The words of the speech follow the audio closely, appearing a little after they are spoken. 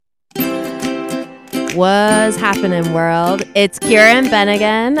What's happening, world? It's Kira and Ben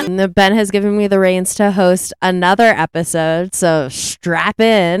again. Ben has given me the reins to host another episode, so strap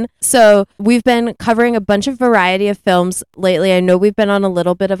in. So we've been covering a bunch of variety of films lately. I know we've been on a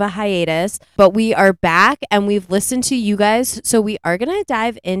little bit of a hiatus, but we are back and we've listened to you guys. So we are going to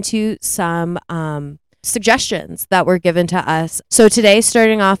dive into some suggestions that were given to us. So today,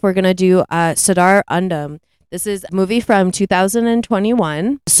 starting off, we're going to do Sardar Udham. This is a movie from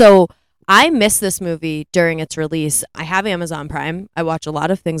 2021. So I missed this movie during its release. I have Amazon Prime. I watch a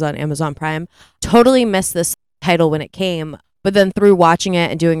lot of things on Amazon Prime. Totally missed this title when it came. But then through watching it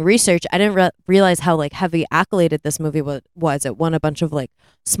and doing research, I didn't realize how heavy accoladed this movie was. It won a bunch of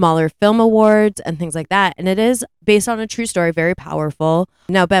smaller film awards and things like that. And it is based on a true story, very powerful.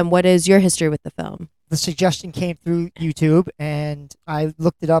 Now, Ben, what is your history with the film? The suggestion came through YouTube and I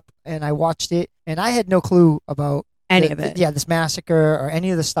looked it up and I watched it and I had no clue about any of it. This massacre or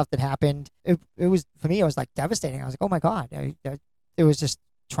any of the stuff that happened. It was, for me, it was devastating. I was like, oh my God. It was just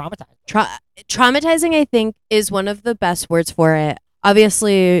traumatizing. Traumatizing, I think, is one of the best words for it.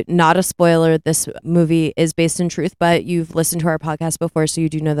 Obviously, not a spoiler. This movie is based in truth, but you've listened to our podcast before, so you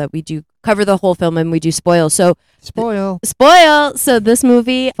do know that we do cover the whole film and we do spoil. So Spoil. So this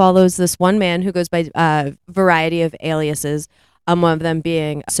movie follows this one man who goes by a variety of aliases, one of them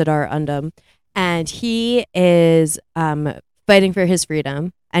being Sardar Udham. And he is fighting for his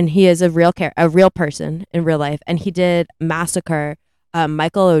freedom, and he is a real person in real life. And he did massacre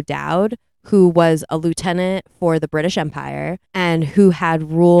Michael O'Dowd, who was a lieutenant for the British Empire and who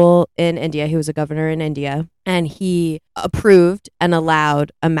had rule in India. He was a governor in India, and he approved and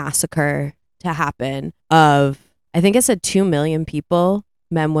allowed a massacre to happen of, I think it said 2 million people,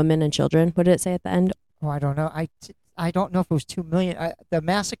 men, women, and children. What did it say at the end? Oh, I don't know. I don't know if it was 2 million. The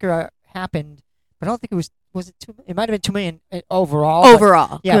massacre happened, but I don't think it was it 2 million? It might have been 2 million overall.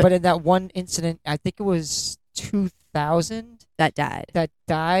 Overall. But in that one incident, I think it was 2,000 that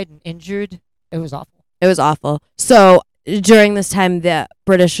died and injured. It was awful. So during this time, the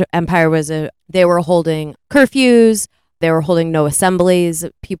British Empire they were holding curfews. They were holding no assemblies.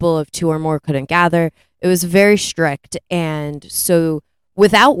 People of 2 or more couldn't gather. It was very strict. And so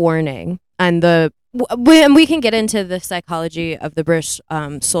without warning, and we can get into the psychology of the British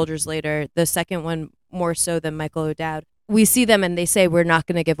soldiers later. The second one more so than Michael O'Dowd. We see them and they say, we're not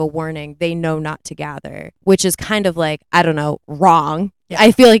going to give a warning. They know not to gather, which is kind of wrong. Yeah.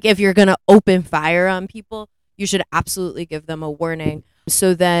 I feel like if you're going to open fire on people, you should absolutely give them a warning.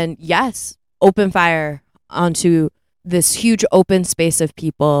 So then, yes, open fire onto this huge open space of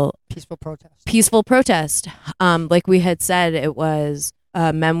people. Peaceful protest. Like we had said, it was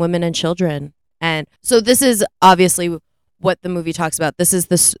men, women, and children. And so this is obviously what the movie talks about. This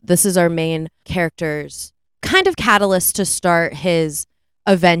is our main character's kind of catalyst to start his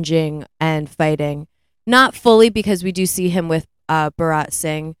avenging and fighting. Not fully, because we do see him with Bharat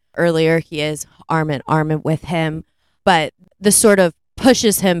Singh earlier. He is arm in arm with him, but this sort of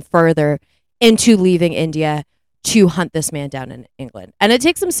pushes him further into leaving India to hunt this man down in England. And it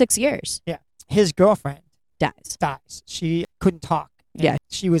takes him 6 years. Yeah. His girlfriend dies. She couldn't talk. Yeah.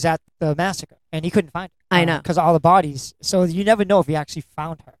 She was at the massacre and he couldn't find her. I know. Because of all the bodies. So you never know if he actually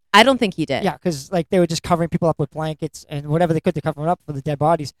found her. I don't think he did. Yeah, because they were just covering people up with blankets and whatever they could to cover them up for the dead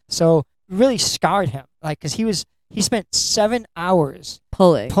bodies. So really scarred him. Because he spent 7 hours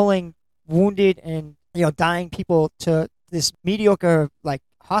pulling wounded and dying people to this mediocre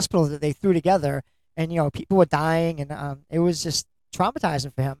hospital that they threw together, and people were dying, and it was just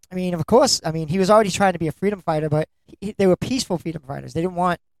traumatizing for him. I mean, of course, he was already trying to be a freedom fighter, but they were peaceful freedom fighters. They didn't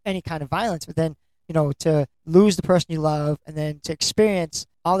want any kind of violence. But then, to lose the person you love, and then to experience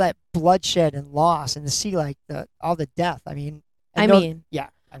all that bloodshed and loss, and to see all the death. I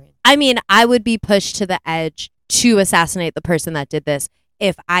would be pushed to the edge to assassinate the person that did this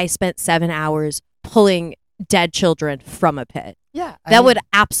if I spent 7 hours pulling dead children from a pit. Yeah, that would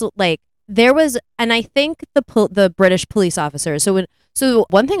absolutely there was, and I think the British police officers. So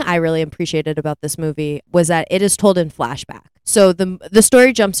one thing I really appreciated about this movie was that it is told in flashback. So the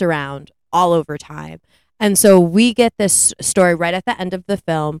story jumps around all over time, and so we get this story right at the end of the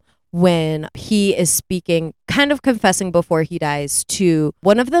film when he is speaking, kind of confessing before he dies to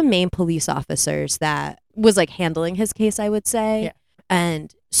one of the main police officers that was handling his case, I would say. Yeah.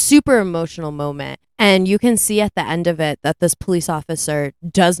 And super emotional moment. And you can see at the end of it that this police officer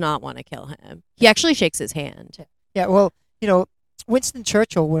does not want to kill him. He actually shakes his hand. Yeah, well, Winston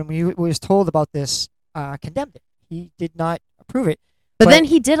Churchill, when we was told about this, condemned it. He did not approve it. But then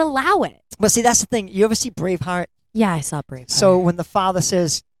he did allow it. But see, that's the thing. You ever see Braveheart? Yeah, I saw Braveheart. So when the father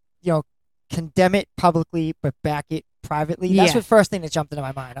says, condemn it publicly, but back it privately, that's the first thing that jumped into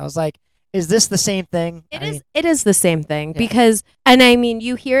my mind. I was like, is this the same thing? It is the same thing because, and I mean,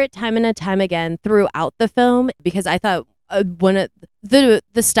 you hear it time and time again throughout the film because I thought one of the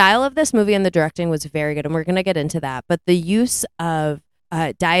style of this movie and the directing was very good, and we're gonna get into that. But the use of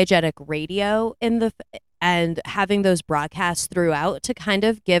diegetic radio in the and having those broadcasts throughout to kind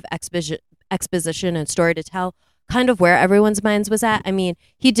of give exposition and story to tell kind of where everyone's minds was at. I mean,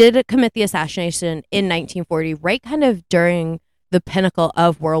 he did commit the assassination in 1940, right kind of during the pinnacle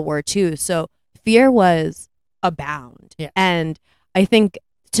of World War II. So fear was abound. Yeah. And I think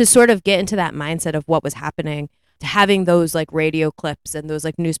to sort of get into that mindset of what was happening, having those like radio clips and those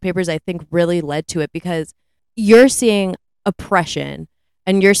like newspapers, I think really led to it because you're seeing oppression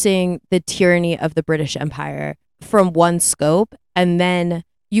and you're seeing the tyranny of the British Empire from one scope. And then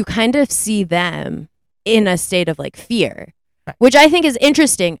you kind of see them in a state of like fear, which I think is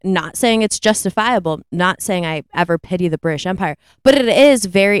interesting. Not saying it's justifiable, not saying I ever pity the British Empire, but it is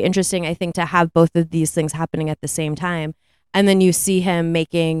very interesting, I think, to have both of these things happening at the same time. And then you see him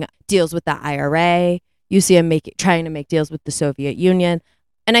making deals with the IRA. You see him trying to make deals with the Soviet Union.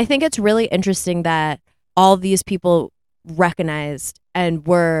 And I think it's really interesting that all these people recognized and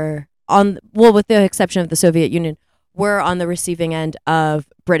were on, well, with the exception of the Soviet Union, were on the receiving end of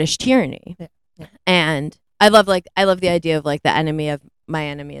British tyranny. Yeah. And I love the idea of like the enemy of my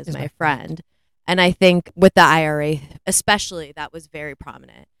enemy is my friend. And I think with the IRA, especially, that was very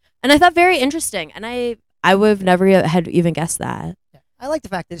prominent. And I thought very interesting. And I would have never had even guessed that. Yeah. I like the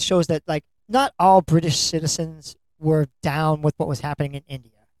fact that it shows that like not all British citizens were down with what was happening in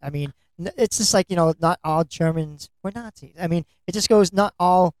India. I mean, it's just like, not all Germans were Nazis. I mean, it just goes, not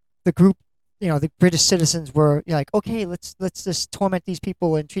all the group, the British citizens were like, okay, let's just torment these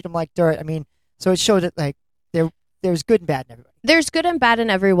people and treat them like dirt. I mean, so it showed that like there's good and bad in everybody. There's good and bad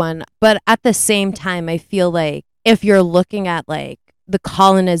in everyone, but at the same time, I feel like if you're looking at like the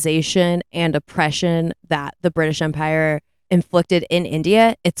colonization and oppression that the British Empire inflicted in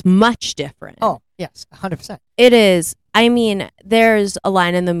India, it's much different. Oh, yes, 100%. It is. I mean, there's a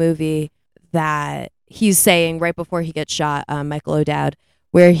line in the movie that he's saying right before he gets shot, Michael O'Dowd,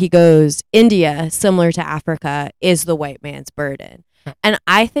 where he goes, India, similar to Africa, is the white man's burden. And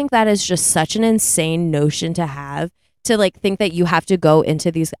I think that is just such an insane notion to have, to like think that you have to go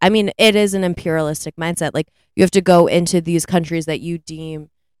into these. I mean, it is an imperialistic mindset. Like you have to go into these countries that you deem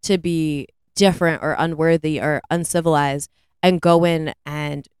to be different or unworthy or uncivilized and go in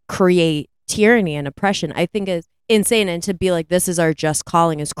and create tyranny and oppression. I think is insane. And to be like, this is our just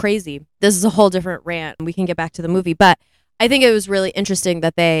calling is crazy. This is a whole different rant. We can get back to the movie. But I think it was really interesting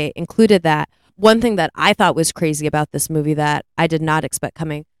that they included that. One thing that I thought was crazy about this movie that I did not expect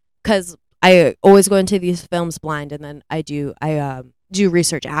coming, because I always go into these films blind and then I do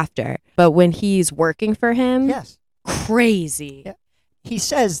research after. But when he's working for him, yes, crazy. Yeah. He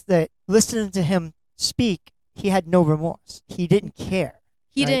says that listening to him speak, he had no remorse. He didn't care.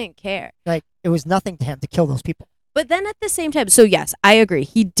 He didn't care. Like it was nothing to him to kill those people. But then at the same time, so yes, I agree.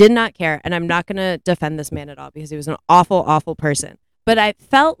 He did not care. And I'm not going to defend this man at all because he was an awful, awful person. But I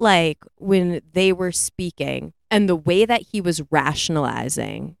felt like when they were speaking and the way that he was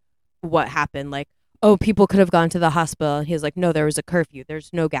rationalizing what happened, like, oh, people could have gone to the hospital. And he was like, no, there was a curfew. There's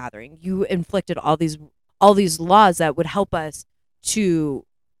no gathering. You inflicted all these laws that would help us to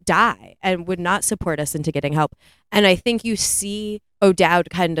die and would not support us into getting help. And I think you see O'Dowd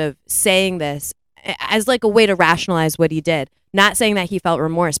kind of saying this as like a way to rationalize what he did. Not saying that he felt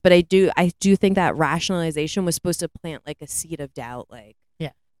remorse, but I do think that rationalization was supposed to plant like a seed of doubt. Like,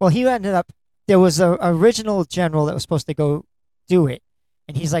 yeah. Well, he ended up, there was a original general that was supposed to go do it.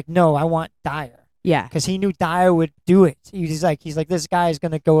 And he's like, no, I want Dyer. Yeah. Because he knew Dyer would do it. He's like, this guy is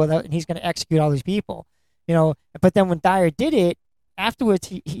going to go without, and he's going to execute all these people, But then when Dyer did it, afterwards,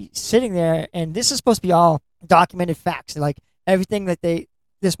 he's sitting there, and this is supposed to be all documented facts. Like everything that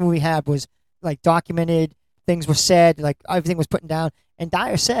this movie had was like documented. Things were said, like everything was put down. And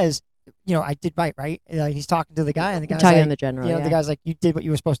Dyer says, I did right? He's talking to the guy, and the guy's talking like, to the general. The guy's like, you did what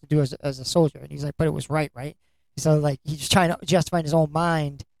you were supposed to do as a soldier. And he's like, but it was right? So like he's trying to justify in his own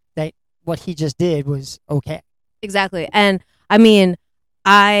mind that what he just did was okay. Exactly. And I mean,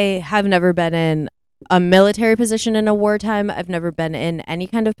 I have never been in a military position in a wartime. I've never been in any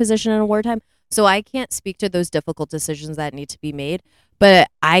kind of position in a wartime. So I can't speak to those difficult decisions that need to be made. But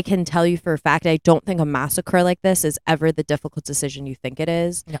I can tell you for a fact, I don't think a massacre like this is ever the difficult decision you think it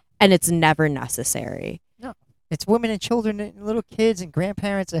is. No. And it's never necessary. No. It's women and children and little kids and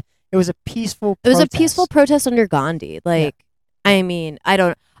grandparents. It was a peaceful protest. It was a peaceful protest under Gandhi. Like, yeah. I mean, I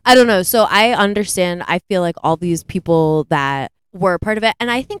don't know. So I understand. I feel like all these people that were a part of it.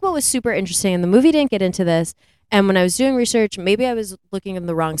 And I think what was super interesting, and the movie didn't get into this, And when I was doing research, maybe I was looking in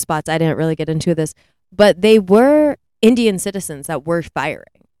the wrong spots. I didn't really get into this, but they were Indian citizens that were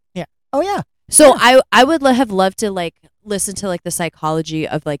firing. Yeah. Oh yeah. So I would have loved to like listen to like the psychology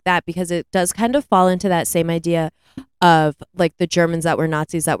of like that, because it does kind of fall into that same idea of like the Germans that were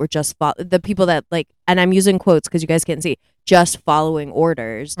Nazis that were just the people that like, and I'm using quotes because you guys can't see, just following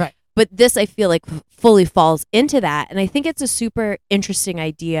orders. Right. But this I feel like fully falls into that. And I think it's a super interesting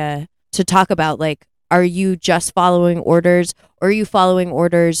idea to talk about. Like, are you just following orders, or are you following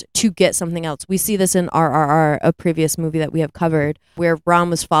orders to get something else? We see this in RRR, a previous movie that we have covered, where Ron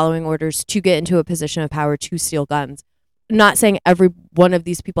was following orders to get into a position of power to steal guns. Not saying every one of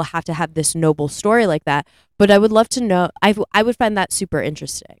these people have to have this noble story like that, but I would love to know. I would find that super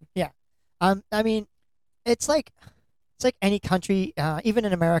interesting. Yeah. I mean, it's like any country, even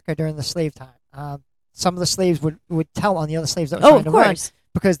in America during the slave time. Some of the slaves would tell on the other slaves that were trying to run,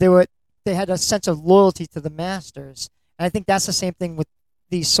 because they had a sense of loyalty to the masters. And I think that's the same thing with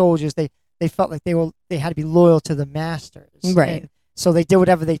these soldiers. They felt like they had to be loyal to the masters. Right. And so they did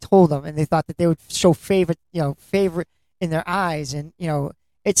whatever they told them, and they thought that they would show favor in their eyes, and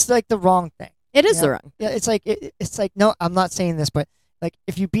it's like the wrong thing. It is the wrong. Yeah, it's like no, I'm not saying this, but like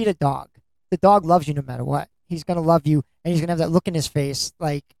if you beat a dog, the dog loves you no matter what. He's gonna love you, and he's gonna have that look in his face,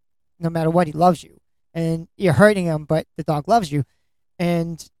 like no matter what, he loves you. And you're hurting him, but the dog loves you.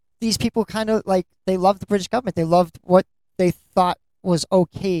 And these people kind of like, they loved the British government. They loved what they thought was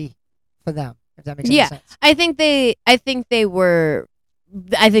okay for them. If that makes any sense. I think they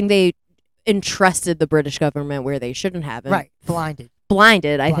entrusted the British government where they shouldn't have. Right. Blinded.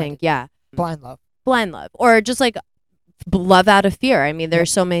 I think. Yeah. Blind love. Or just like love out of fear. I mean,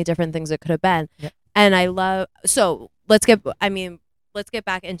 there's so many different things it could have been. Yep. And I love, so let's get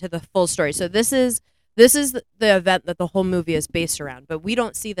back into the full story. So this is the event that the whole movie is based around, but we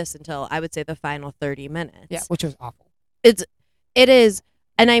don't see this until, I would say, the final 30 minutes. Yeah, which was awful. It is.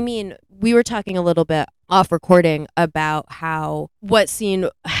 And I mean, we were talking a little bit off recording about what scene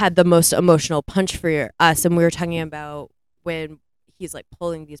had the most emotional punch for us. And we were talking about when he's like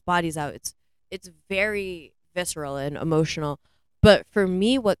pulling these bodies out. It's very visceral and emotional. But for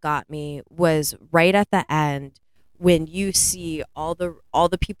me, what got me was right at the end, when you see all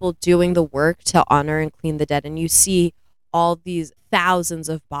the people doing the work to honor and clean the dead, and you see all these thousands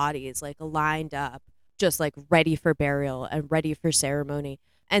of bodies like lined up, just like ready for burial and ready for ceremony.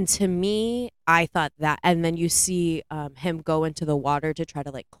 And to me, I thought that, and then you see him go into the water to try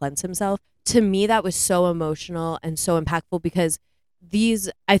to like cleanse himself. To me, that was so emotional and so impactful, because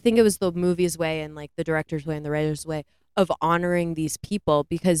I think it was the movie's way and like the director's way and the writer's way of honoring these people,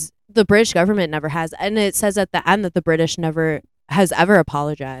 because the British government never has. And it says at the end that the British never has ever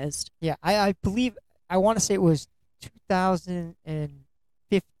apologized. Yeah, I believe, I want to say it was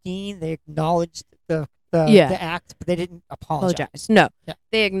 2015. They acknowledged the act, but they didn't apologize. No,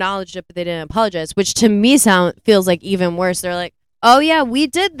 They acknowledged it, but they didn't apologize, which to me feels like even worse. They're like, oh yeah, we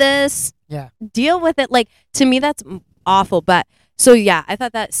did this. Yeah. Deal with it. Like, to me, that's awful. But so yeah, I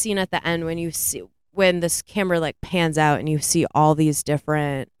thought that scene at the end when this camera like pans out and you see all these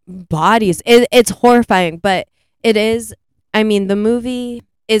different bodies, it's horrifying, but it is, I mean, the movie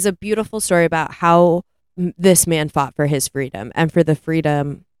is a beautiful story about how this man fought for his freedom and for the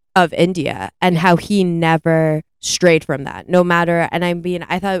freedom of India, and how he never strayed from that, no matter. And I mean,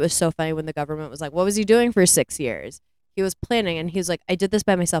 I thought it was so funny when the government was like, what was he doing for 6 years? He was planning, and he's like, I did this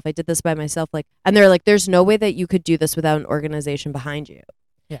by myself. Like, and they're like, there's no way that you could do this without an organization behind you.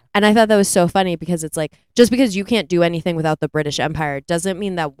 Yeah. And I thought that was so funny, because it's like, just because you can't do anything without the British Empire doesn't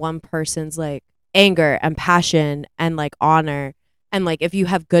mean that one person's like anger and passion and like honor and like if you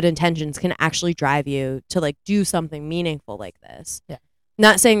have good intentions can actually drive you to like do something meaningful like this. Yeah.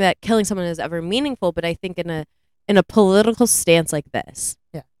 Not saying that killing someone is ever meaningful, but I think in a political stance like this,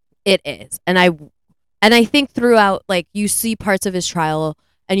 yeah, it is. And I think throughout, like, you see parts of his trial,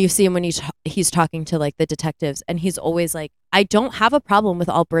 and you see him when he's talking to like the detectives, and he's always like, I don't have a problem with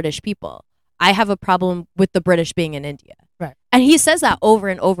all British people. I have a problem with the British being in India. Right. And he says that over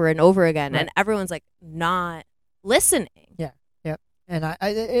and over and over again, right. And everyone's like not listening. Yeah. Yeah. And I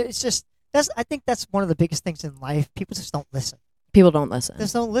think that's one of the biggest things in life. People just don't listen. People don't listen.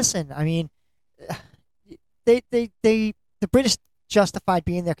 Just don't listen. I mean, the British justified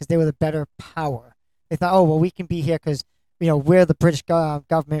being there because they were the better power. They thought, oh well, we can be here because we're the British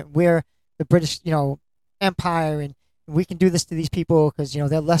government, we're the British empire, and we can do this to these people because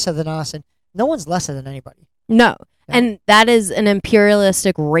they're lesser than us, and no one's lesser than anybody. No. Yeah. And that is an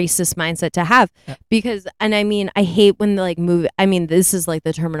imperialistic, racist mindset to have. Yeah. Because, and I mean, I hate when they like this is like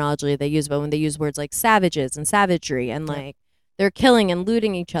the terminology they use, but when they use words like savages and savagery and like they're killing and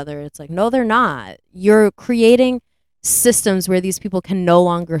looting each other. It's like, no, they're not. You're creating systems where these people can no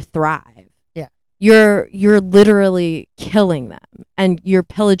longer thrive. Yeah. You're literally killing them, and you're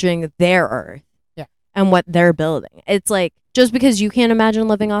pillaging their earth. Yeah. And what they're building. It's like, just because you can't imagine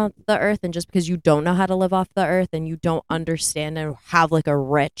living off the earth, and just because you don't know how to live off the earth, and you don't understand and have like a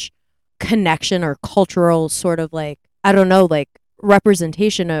rich connection or cultural sort of like, I don't know, like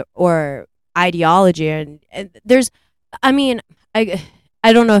representation or ideology, and there's, I mean, I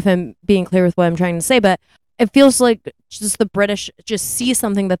don't know if I'm being clear with what I'm trying to say, but it feels like just the British just see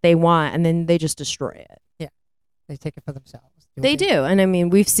something that they want and then they just destroy it. Yeah, they take it for themselves. They do. And I mean,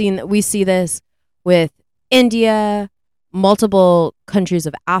 we see this with India, multiple countries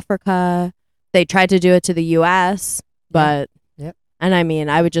of Africa. They tried to do it to the U.S., but yep. And I mean,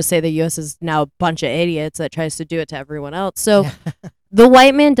 I would just say the U.S. is now a bunch of idiots that tries to do it to everyone else. So the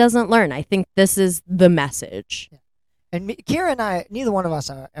white man doesn't learn. I think this is the message. Yeah. And Kira and I, neither one of us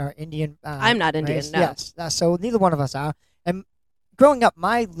are Indian. I'm not Indian, race. no. Yes, so neither one of us are. And growing up,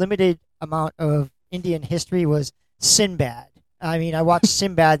 my limited amount of Indian history was Sinbad. I mean, I watched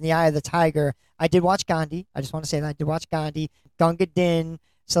Sinbad in the Eye of the Tiger. I did watch Gandhi. I just want to say that I did watch Gandhi, Gunga Din.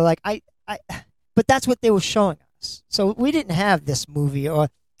 So like but that's what they were showing us. So we didn't have this movie or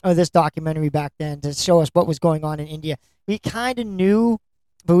this documentary back then to show us what was going on in India. We kind of knew,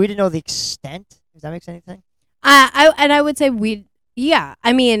 but we didn't know the extent. Does that make sense? I would say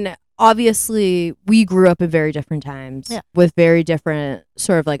I mean, obviously we grew up in very different times with very different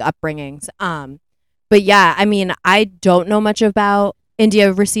sort of like upbringings. But yeah, I mean, I don't know much about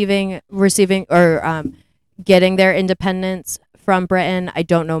India receiving or getting their independence from Britain. I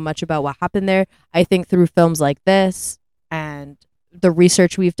don't know much about what happened there. I think through films like this and the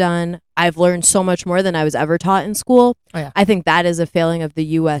research we've done, I've learned so much more than I was ever taught in school. Oh, yeah. I think that is a failing of the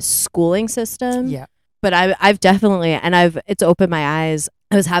U.S. schooling system. Yeah. But I've definitely, and it's opened my eyes.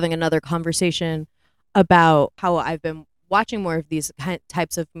 I was having another conversation about how I've been watching more of these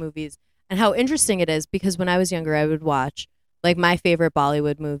types of movies and how interesting it is, because when I was younger, I would watch, like, my favorite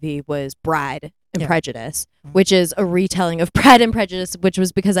Bollywood movie was Bride and Prejudice, which is a retelling of Pride and Prejudice, which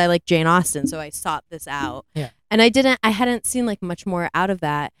was because I like Jane Austen, so I sought this out. Yeah. And I hadn't seen like much more out of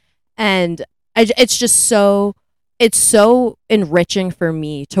that. And it's just so enriching for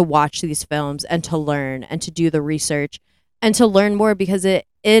me to watch these films and to learn and to do the research and to learn more, because it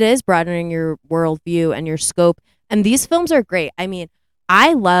is broadening your worldview and your scope. And these films are great. I mean,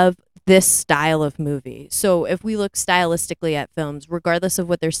 I love this style of movie. So if we look stylistically at films, regardless of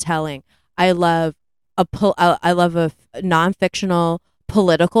what they're telling, I love a non-fictional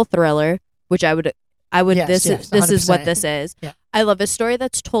political thriller, which I would this is what this is. Yeah. I love a story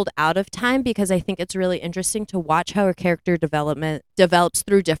that's told out of time, because I think it's really interesting to watch how a character development develops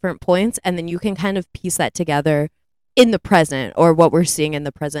through different points, and then you can kind of piece that together in the present, or what we're seeing in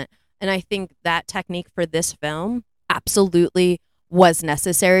the present. And I think that technique for this film absolutely was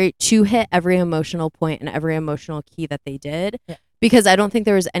necessary to hit every emotional point and every emotional key that they did. Yeah. Because I don't think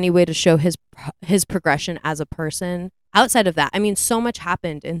there was any way to show his progression as a person outside of that. I mean, so much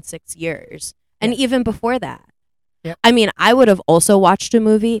happened in 6 years. And even before that. Yep. I mean, I would have also watched a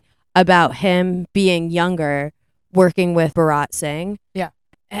movie about him being younger, working with Bharat Singh. Yeah.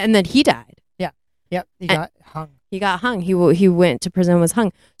 And then he died. Yeah. Yep. He got hung. He got hung. He went to prison and was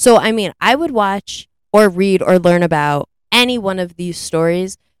hung. So, I mean, I would watch or read or learn about any one of these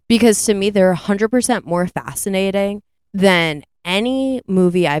stories, because to me, they're 100% more fascinating than any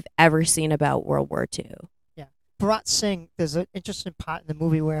movie I've ever seen about World War II. Yeah. Bharat Singh, there's an interesting part in the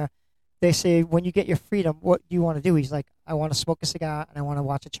movie where they say, when you get your freedom, what do you want to do? He's like, I want to smoke a cigar and I want to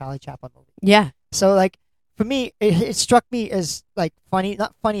watch a Charlie Chaplin movie. Yeah. So, like, for me, it struck me as, like, funny,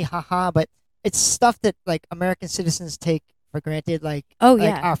 not funny, haha, but it's stuff that, like, American citizens take for granted, like,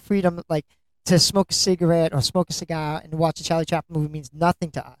 our freedom, like, to smoke a cigarette or smoke a cigar and watch a Charlie Chaplin movie means nothing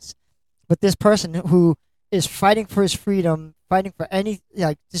to us. But this person who is fighting for his freedom, fighting for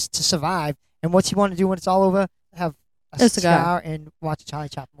just to survive, and what's he want to do when it's all over? Have a cigar and watch a Charlie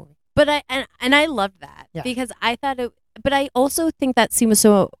Chaplin movie. But I loved that because I thought it. But I also think that seems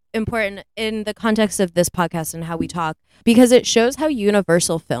so important in the context of this podcast and how we talk, because it shows how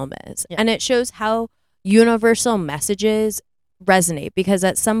universal film is, and it shows how universal messages resonate. Because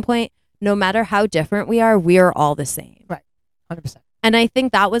at some point, no matter how different we are all the same. Right, 100%. And I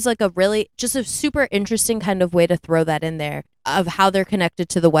think that was like just a super interesting kind of way to throw that in there, of how they're connected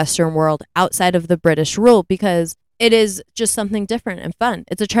to the Western world outside of the British rule, because it is just something different and fun.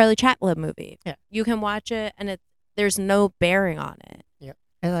 It's a Charlie Chaplin movie. Yeah. You can watch it and there's no bearing on it. Yeah.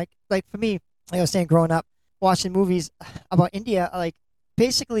 And like for me, like I was saying, growing up, watching movies about India, like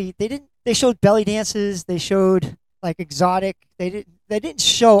basically they showed belly dances, they showed like exotic. They didn't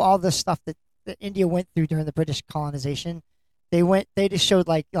show all the stuff that India went through during the British colonization. They just showed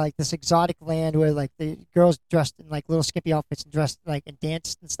like this exotic land where like the girls dressed in like little skimpy outfits and dressed like and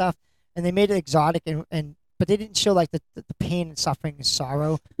danced and stuff, and they made it exotic and but they didn't show like the pain and suffering and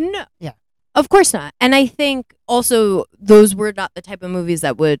sorrow. No. Yeah. Of course not. And I think also those were not the type of movies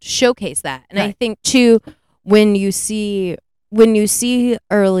that would showcase that. And I think too, when you see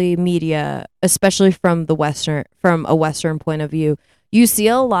early media, especially from a Western point of view, you see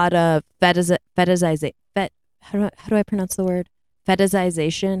a lot of how do I pronounce the word?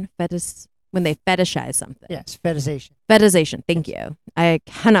 Fetishization? When they fetishize something. Yes, fetishization. Fetishization. Thank you. I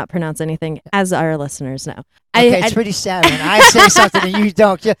cannot pronounce anything, as our listeners know. Okay, it's pretty sad when I say something and you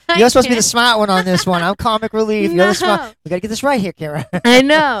don't. You're supposed to be the smart one on this one. I'm comic relief. You're the smart. We got to get this right here, Kara. I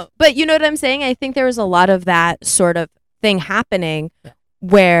know. But you know what I'm saying? I think there was a lot of that sort of thing happening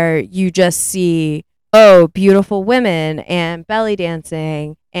where you just see, beautiful women and belly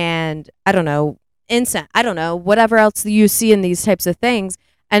dancing and, I don't know, incense. I don't know, whatever else you see in these types of things.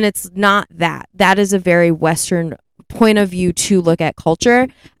 And it's not that. That is a very Western point of view to look at culture.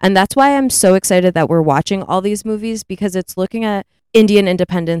 And that's why I'm so excited that we're watching all these movies, because it's looking at Indian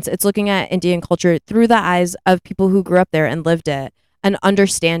independence. It's looking at Indian culture through the eyes of people who grew up there and lived it and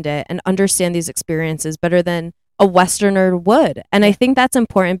understand it and understand these experiences better than a Westerner would. And I think that's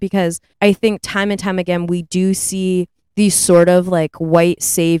important, because I think time and time again, we do see these sort of like white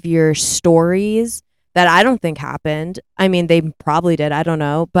savior stories that I don't think happened. I mean, they probably did. I don't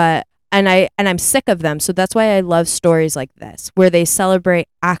know. But I'm sick of them. So that's why I love stories like this, where they celebrate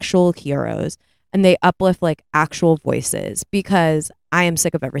actual heroes and they uplift like actual voices, because I am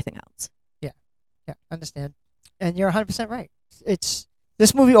sick of everything else. Yeah, understand. And you're 100% right.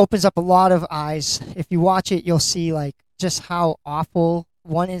 This movie opens up a lot of eyes. If you watch it, you'll see like just how awful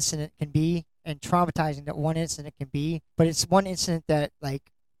one incident can be and traumatizing that one incident can be. But it's one incident that like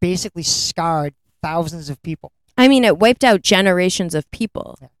basically scarred thousands of people. I mean, it wiped out generations of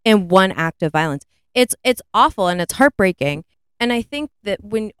people in one act of violence. It's awful and it's heartbreaking. And I think that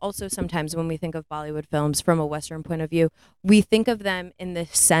sometimes when we think of Bollywood films from a Western point of view, we think of them in the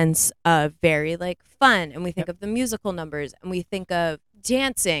sense of very like fun, and we think of the musical numbers, and we think of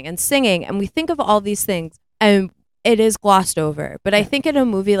dancing and singing, and we think of all these things, and it is glossed over. But I think in a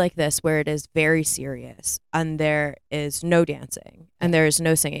movie like this, where it is very serious and there is no dancing and there is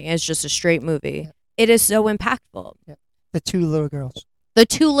no singing, it's just a straight movie. It is so impactful. The two little girls.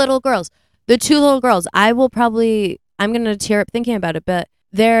 I'm going to tear up thinking about it, but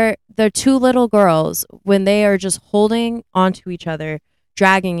they're two little girls when they are just holding onto each other,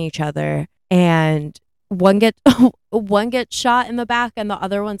 dragging each other, and one gets shot in the back and the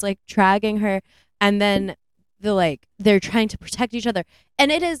other one's like dragging her, and then they're trying to protect each other.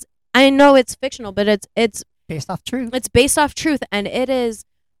 And it is, I know it's fictional, but it's based off truth. It's based off truth, and it is.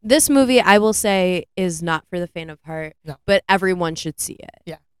 This movie, I will say, is not for the faint of heart, but everyone should see it.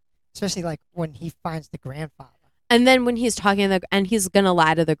 Yeah, especially like when he finds the grandfather. And then when he's talking and he's gonna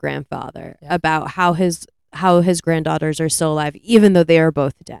lie to the grandfather about how his granddaughters are still alive, even though they are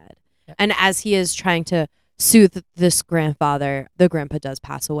both dead. Yep. And as he is trying to soothe this grandfather, the grandpa does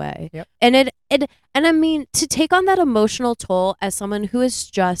pass away. Yep. And and I mean, to take on that emotional toll as someone who is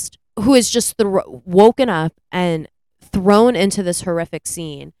just woken up and thrown into this horrific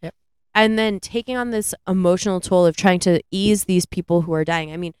scene, and then taking on this emotional toll of trying to ease these people who are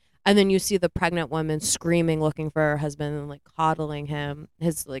dying. I mean. And then you see the pregnant woman screaming, looking for her husband, and like coddling him,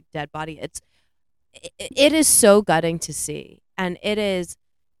 his like dead body. It is so gutting to see, and it is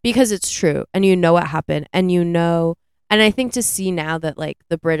because it's true, and you know what happened, and I think to see now that like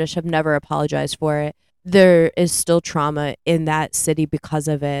the British have never apologized for it, there is still trauma in that city because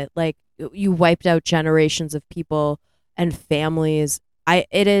of it. Like you wiped out generations of people and families.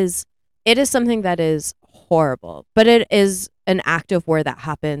 It is something that is horrible, but it is an act of war that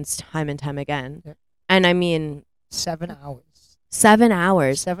happens time and time again. And I mean, 7 hours. 7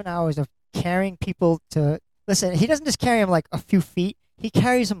 hours. 7 hours of carrying people to listen. He doesn't just carry them like a few feet. He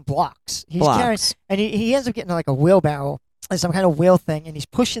carries them blocks. Carrying, and he ends up getting like a wheelbarrow, like some kind of wheel thing, and he's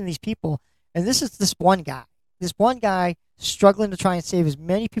pushing these people. And this is this one guy struggling to try and save as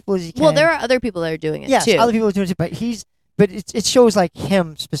many people as he can. Well, there are other people that are doing it too. Yes, other people are doing it, but it shows like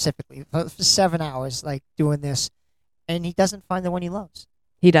him specifically for 7 hours, like doing this. And he doesn't find the one he loves.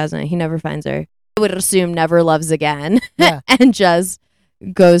 He doesn't. He never finds her. I would assume never loves again. Yeah. And just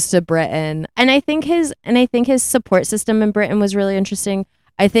goes to Britain. And I think his support system in Britain was really interesting.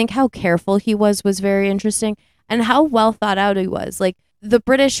 I think how careful he was very interesting, and how well thought out he was. Like the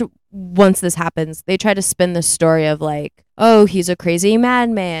British, once this happens, they try to spin the story of like, oh, he's a crazy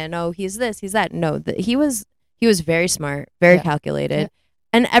madman. Oh, he's this, he's that. No, he was He was very smart, very calculated.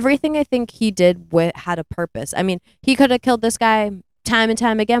 And everything I think he did had a purpose. I mean, he could have killed this guy time and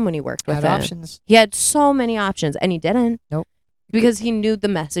time again when he worked with him. Options. He had so many options, and he didn't. Nope. Because he knew the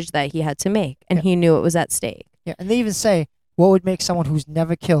message that he had to make, and he knew it was at stake. Yeah, and they even say, what would make someone who's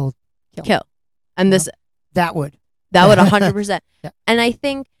never killed kill? And that would 100%. Yeah. And I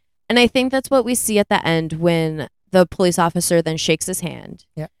think that's what we see at the end when the police officer then shakes his hand.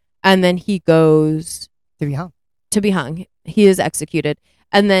 Yeah. And then he goes to be hung. To be hung. He is executed.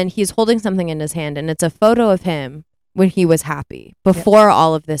 And then he's holding something in his hand, and it's a photo of him when he was happy, before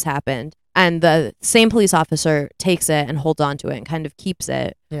all of this happened. And the same police officer takes it and holds on to it and kind of keeps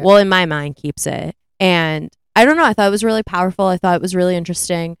it. Yeah. Well, in my mind, keeps it. And I don't know. I thought it was really powerful. I thought it was really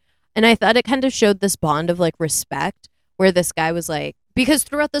interesting. And I thought it kind of showed this bond of like respect where this guy was like, because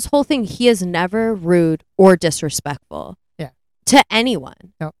throughout this whole thing, he is never rude or disrespectful to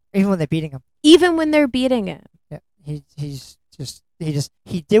anyone. No, even when they're beating him. Even when they're beating him. Yeah. He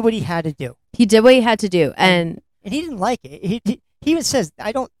did what he had to do. He did what he had to do. And he didn't like it. He even says,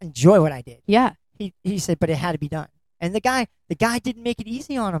 I don't enjoy what I did. Yeah. He said, but it had to be done. And the guy didn't make it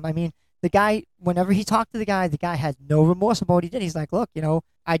easy on him. I mean, the guy, whenever he talked to the guy had no remorse about what he did. He's like, look,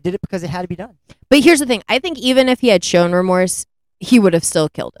 I did it because it had to be done. But here's the thing. I think even if he had shown remorse, he would have still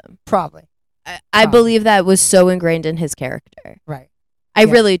killed him. Probably. I believe that was so ingrained in his character. Right. I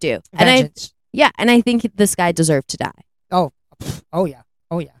really do. Vengeance. And I think this guy deserved to die. Oh yeah.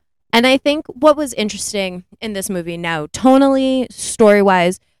 And I think what was interesting in this movie now, tonally,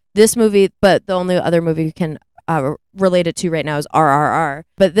 story-wise, this movie, but the only other movie you can relate it to right now is RRR.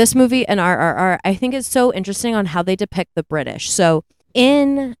 But this movie and RRR, I think is so interesting on how they depict the British. So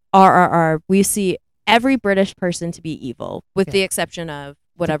in RRR, we see every British person to be evil, with the exception of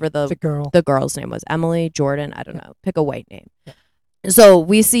whatever the girl's name was. Emily, Jordan, I don't know. Pick a white name. Yeah. So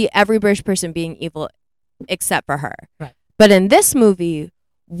we see every British person being evil except for her. Right. But in this movie,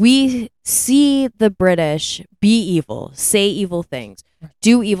 we see the British be evil, say evil things,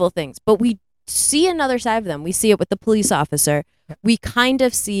 do evil things, but we see another side of them. We see it with the police officer. We kind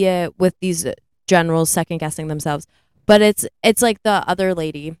of see it with these generals second guessing themselves. But it's like the other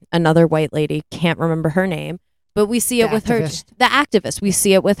lady, another white lady, can't remember her name, but we see it with her, the activist. We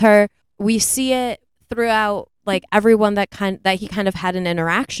see it with her. We see it throughout like everyone that he kind of had an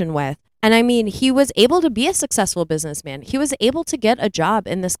interaction with. And I mean, he was able to be a successful businessman. He was able to get a job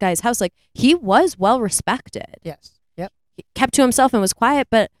in this guy's house. Like, he was well respected. Yes. Yep. He kept to himself and was quiet,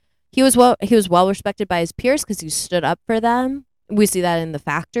 but he was well respected by his peers because he stood up for them. We see that in the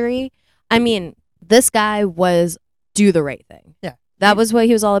factory. I mean, this guy was do the right thing. Yeah. That was what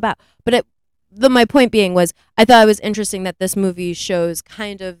he was all about. But my point being was, I thought it was interesting that this movie shows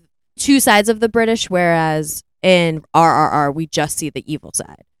kind of two sides of the British, whereas in RRR, we just see the evil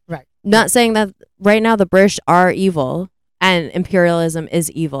side. Right. Not saying that right now the British are evil and imperialism is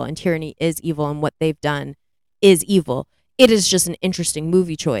evil and tyranny is evil and what they've done is evil. It is just an interesting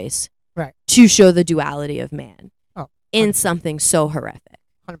movie choice, right, to show the duality of man in 100%. Something so horrific.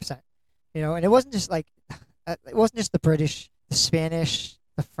 100%. And it wasn't just like it wasn't just the British, the Spanish,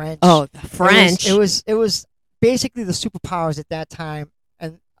 the French. Oh, the French. It was basically the superpowers at that time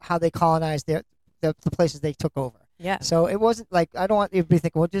and how they colonized the places they took over. Yeah. So it wasn't like, I don't want everybody to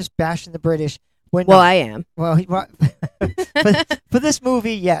think, well, just bashing the British. I am. Well, for this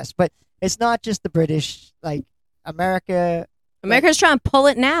movie, yes, but it's not just the British. Like America's trying to pull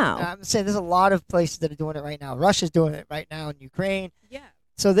it now. I'm saying there's a lot of places that are doing it right now. Russia's doing it right now in Ukraine. Yeah.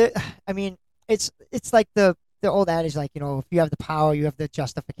 So it's like the old adage, like, if you have the power, you have the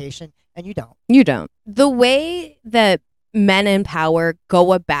justification, and you don't. You don't. The way that men in power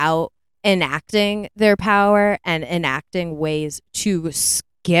go about enacting their power and enacting ways to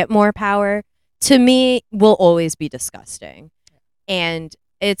get more power, to me, will always be disgusting. And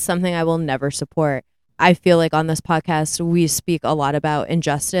it's something I will never support. I feel like on this podcast, we speak a lot about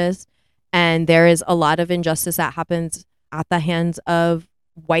injustice, and there is a lot of injustice that happens at the hands of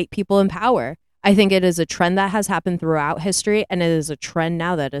white people in power. I think it is a trend that has happened throughout history, and it is a trend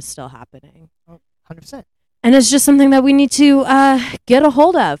now that is still happening. 100%. And it's just something that we need to get a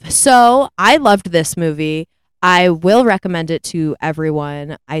hold of. So I loved this movie. I will recommend it to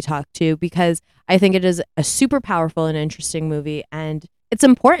everyone I talk to because I think it is a super powerful and interesting movie, and it's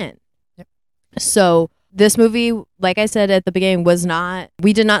important. Yep. So this movie, like I said at the beginning,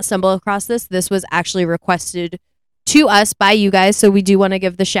 we did not stumble across this. This was actually requested to us by you guys, so we do want to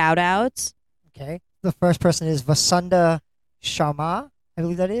give the shout outs. Okay. The first person is Vasunda Sharma, I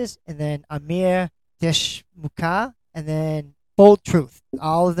believe that is, and then Amir Deshmukha, and then Bold Truth.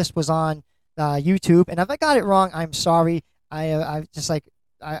 All of this was on YouTube, and if I got it wrong, I'm sorry. I just like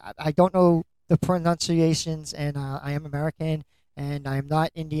I don't know the pronunciations, and I am American and I am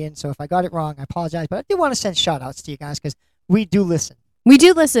not Indian. So if I got it wrong, I apologize. But I do want to send shout outs to you guys because we do listen. We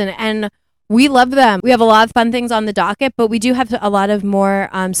do listen, and we love them. We have a lot of fun things on the docket, but we do have a lot of more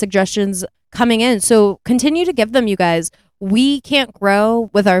suggestions coming in. So continue to give them, you guys. We can't grow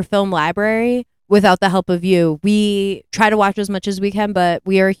with our film library without the help of you. We try to watch as much as we can, but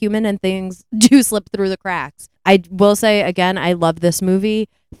we are human and things do slip through the cracks. I will say again, I love this movie.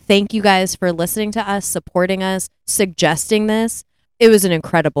 Thank you guys for listening to us, supporting us, suggesting this. It was an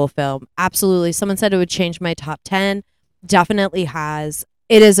incredible film. Absolutely. Someone said it would change my top 10. Definitely has.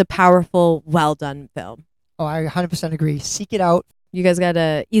 It is a powerful, well done film. Oh, I 100% agree. Seek it out. You guys got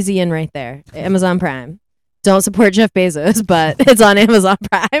a easy in right there. Amazon Prime. Don't support Jeff Bezos, but it's on Amazon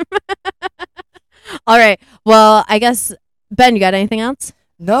Prime. All right. Well, I guess, Ben, you got anything else?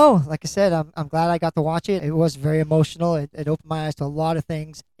 No, like I said, I'm glad I got to watch it. It was very emotional. It opened my eyes to a lot of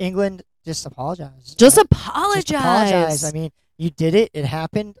things. England, just apologize. Just apologize. Just apologize. I mean, you did it. It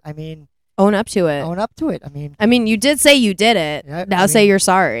happened. I mean, own up to it. Own up to it. I mean, you did say you did it. Yeah, now say you're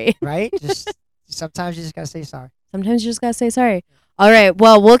sorry. Right? Just sometimes you just gotta say sorry. Sometimes you just gotta say sorry. All right.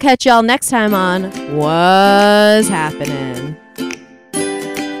 Well, we'll catch y'all next time on What's Happening.